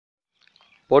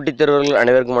போட்டித் தேர்வர்கள்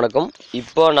அனைவருக்கும் வணக்கம்.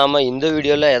 இப்போ நாம் இந்த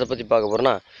வீடியோவில் எதை பற்றி பார்க்க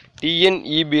போகிறோம்னா,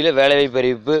 டிஎன்இபியில் வேலைவாய்ப்பு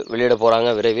அறிவிப்பு வெளியிட போகிறாங்க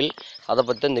விரைவில். அதை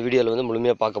பற்றி இந்த வீடியோவில் வந்து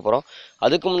முழுமையாக பார்க்க போகிறோம்.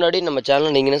 அதுக்கு முன்னாடி நம்ம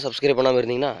சேனலை நீங்கள் என்ன சப்ஸ்கிரைப் பண்ணாமல்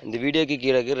இருந்தீங்கன்னா இந்த வீடியோக்கு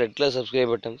கீழே red colour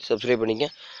subscribe button subscribe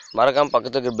பண்ணிக்க, மறக்காமல்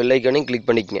பக்கத்தில் இருக்கிற பெல் ஐக்கானையும் கிளிக்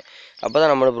பண்ணிக்கங்க. அப்போ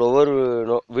தான் நம்மளோட ஒவ்வொரு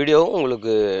வீடியோவும்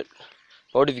உங்களுக்கு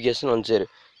நோட்டிஃபிகேஷன் வந்து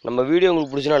சேரும். நம்ம வீடியோ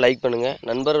உங்களுக்கு பிடிச்சினா லைக் பண்ணுங்கள்,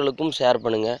 நண்பர்களுக்கும் ஷேர்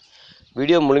பண்ணுங்கள்.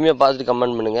 வீடியோ முழுமையாக பார்த்துட்டு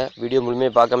கமெண்ட் பண்ணுங்கள். வீடியோ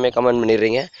முழுமையாக பார்க்காம கமெண்ட்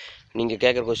பண்ணிடுறீங்க. நீங்கள்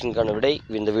கேட்குற கொஸ்டினுக்கான விடை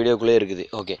இந்த வீடியோக்குள்ளே இருக்குது.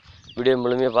 ஓகே, வீடியோ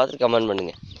முழுமையாக பார்த்துட்டு கமெண்ட்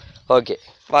பண்ணுங்கள். ஓகே,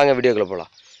 வாங்க வீடியோக்குள்ளே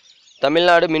போகலாம்.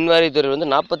 தமிழ்நாடு மின்வாரியத்துறை வந்து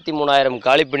 43,000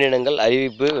 காலி பணியிடங்கள்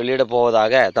அறிவிப்பு வெளியிட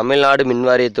போவதாக தமிழ்நாடு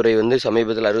மின்வாரியத்துறை வந்து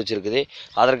சமீபத்தில் அறிவிச்சிருக்குது.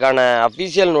 அதற்கான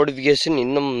அஃபீஷியல் நோட்டிஃபிகேஷன்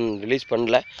இன்னும் ரிலீஸ்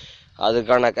பண்ணல.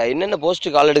 அதுக்கான என்னென்ன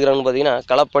போஸ்ட்டு கால் எடுக்கிறாங்கன்னு பார்த்தீங்கன்னா,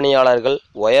 களப்பணியாளர்கள்,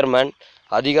 ஒயர்மேன்,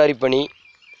 அதிகாரி பணி,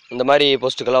 இந்த மாதிரி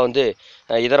போஸ்ட்டுக்கெல்லாம் வந்து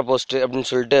இதர போஸ்ட்டு அப்படின்னு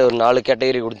சொல்லிட்டு ஒரு 4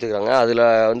 கேட்டகரி கொடுத்துருக்காங்க. அதில்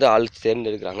வந்து ஆள்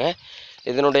தேர்ந்தெடுக்கிறாங்க.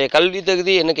 இதனுடைய கல்வி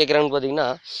தகுதி என்ன கேட்குறாங்கன்னு பார்த்தீங்கன்னா,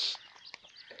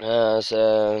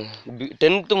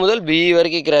 10th முதல் பிஇ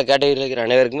வரைக்கும் இருக்கிற கேட்டகரியில் இருக்கிற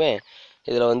அனைவருக்குமே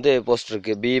இதில் வந்து போஸ்ட்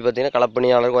இருக்குது. பிஇ பார்த்தீங்கன்னா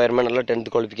களப்பணியாளர், ஒயர்மேன் எல்லாம்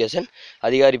 10th குவாலிஃபிகேஷன்,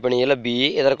 அதிகாரி பணியில் பிஇ,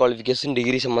 இதர குவாலிஃபிகேஷன்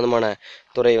டிகிரி சம்மந்தமான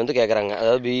துறை வந்து கேட்குறாங்க.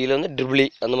 அதாவது பிஇயில் வந்து ட்ரிபிள்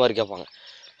அந்த மாதிரி கேட்பாங்க.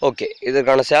 ஓகே,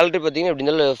 இதற்கான சேலரி பார்த்திங்கன்னா எப்படி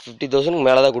இருந்தாலும் 50,000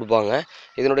 மேலே தான் கொடுப்பாங்க.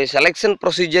 இதனுடைய செலெக்ஷன்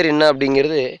ப்ரொசீஜர் என்ன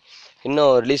அப்படிங்கிறது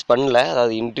இன்னும் ரிலீஸ் பண்ணல.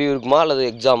 அதாவது இன்டர்வியூ இருக்குமா அல்லது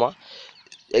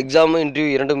எக்ஸாமு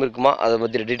இன்டர்வியூ இரண்டும் இருக்குமா, அதை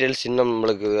பற்றி டீட்டெயில்ஸ் இன்னும்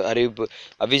நம்மளுக்கு அறிவிப்பு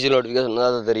அஃபீஷியல் நோட்டிஃபிகேஷன்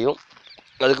தான் தெரியும்.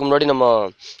 அதுக்கு முன்னாடி நம்ம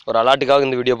ஒரு அலாட்டுக்காக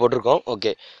இந்த வீடியோ போட்டிருக்கோம்.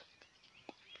 ஓகே,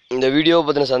 இந்த வீடியோவை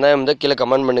பற்றின சந்தேகம் இருந்தால் கீழே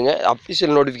கமெண்ட் பண்ணுங்கள்.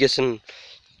 அஃபீஷியல் நோட்டிஃபிகேஷன்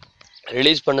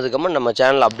ரிலீஸ் பண்ணதுக்கப்புறம் நம்ம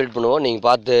சேனலில் அப்டேட் பண்ணுவோம், நீங்கள்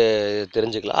பார்த்து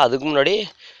தெரிஞ்சுக்கலாம். அதுக்கு முன்னாடி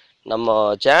நம்ம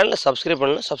சேனலை சப்ஸ்கிரைப்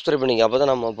பண்ணலாம், சப்ஸ்கிரைப் பண்ணிக்க. அப்போ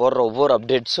தான் நம்ம போடுற ஒவ்வொரு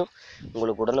அப்டேட்ஸும்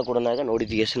உங்களுக்கு உடனுக்குடனாக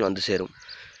நோட்டிஃபிகேஷன் வந்து சேரும்.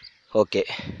 Okay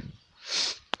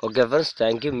friends,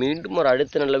 thank you. மீண்டும் ஒரு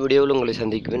அடுத்த நல்ல வீடியோவில் உங்களை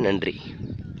சந்திக்குவேன். நன்றி.